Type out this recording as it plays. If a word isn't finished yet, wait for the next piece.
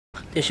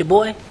This your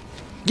boy?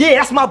 Yeah,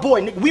 that's my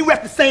boy, nigga. We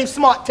rep the same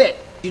smart tech.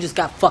 You just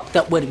got fucked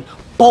up with him.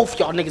 Both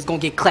y'all niggas gonna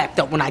get clapped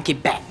up when I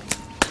get back.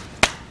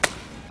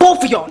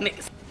 Both of y'all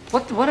niggas.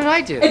 What did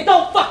I do? It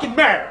don't fucking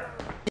matter.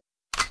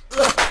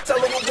 Tell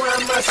them to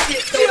wind my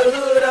shit, throw the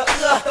hood up,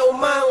 throw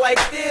mine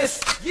like this.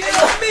 Yeah,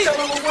 me. Tell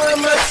them to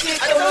wind my shit,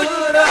 throw the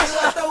hood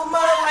up, throw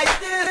mine like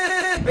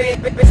this.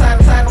 Big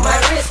side on my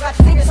wrist, watch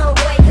your fingers on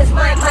boy, cause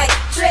mine might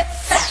trip.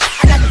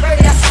 I got the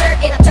bird that I skirt,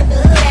 and I tuck the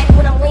hood at it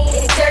when I'm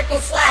leaning and jerking,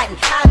 sliding.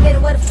 I'll get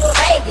it with a full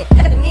banging.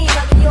 Look at me,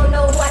 like you don't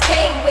know who I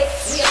came with.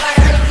 We about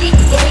 100 deep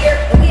in here,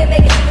 and we'll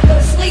make it people go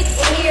to sleep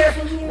in here.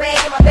 Rag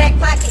in my back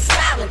pocket,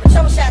 styling.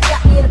 Patrol shot got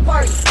me in the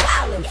party,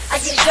 wildin'.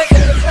 I get jerking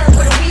in the club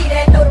where the weed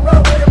at, know the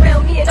road with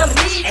around me, and I'm a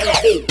need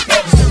that.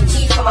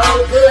 Cheese for my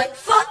own good.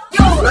 Fuck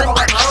you, I'ma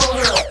wrap my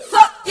own hood.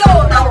 Fuck you,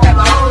 I'ma wrap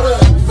my own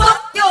hood.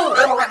 Fuck you,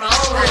 I'ma wrap my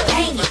own hood.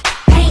 Hang it,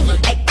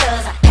 hey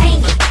cuz I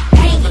hang it,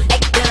 hey good, hey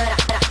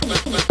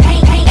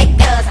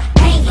cuz I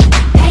hang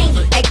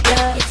it, hey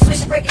good.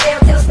 Switch and break it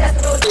down till it's that's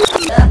the road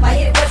up. I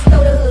hit it once,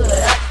 throw the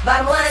hood up.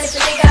 Bottom line is the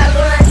nigga I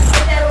run.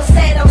 Put that on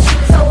set, I'ma shoot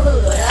his whole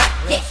hood up.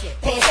 Yeah,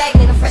 pants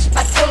sagging and I'm fresh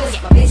about the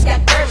tunes. My bitch got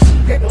dirt, she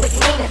gripping with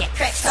the Nina.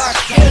 Crack star,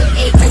 hey,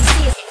 when you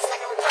see us, it's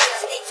like I'm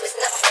retarded, they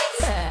twisting up my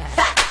fingers.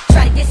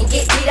 Try to diss and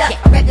get beat up.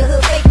 I rap the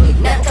hood faithfully,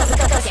 nothing comes.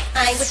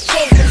 I ain't with the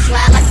candy, but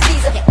slide like a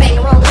Caesar. Bang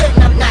the wrong hood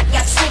and I'm knocking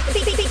out the sneakers.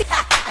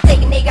 I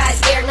take a nigga out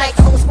his air night,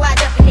 the whole squad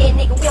up and then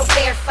nigga will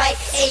fair fight.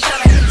 Hey,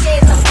 time I get a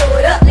chance, I'm throw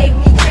it up. Label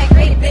me track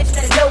rated, bitch,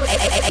 better know it.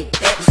 Hey,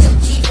 baby, shoot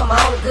G for my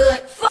own good.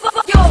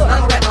 Fuck yo,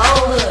 I'ma rap my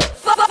own hood.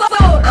 Fuck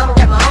yo, I'ma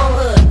rap my own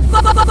hood.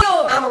 Fuck yo,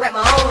 I'ma rap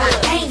my own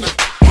hood. Hang it,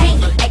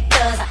 hey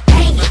cuz I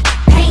hang it,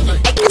 hey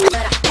cuz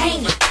I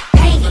hang it,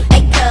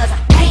 hey cuz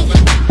I hang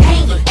it,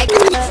 hey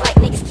cuz. Like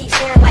niggas keep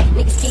staring, like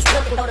niggas keep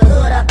looking, throw the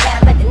hood up,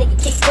 bad, let the nigga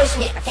keep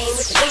pushing it. I came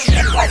with the beat,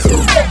 that's why it's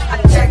I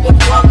been jerking,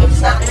 walking,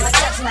 stopping in my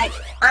touch like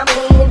I'm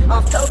leaning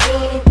off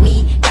cocaine and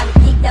weed. Got me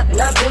geeked up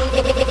and I'm beating.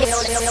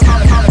 All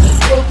the keep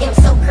drinking, I'm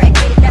so cracked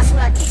with it, that's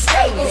what I keep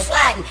straightening and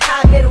sliding.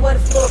 I'll get it with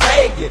a full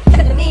banging.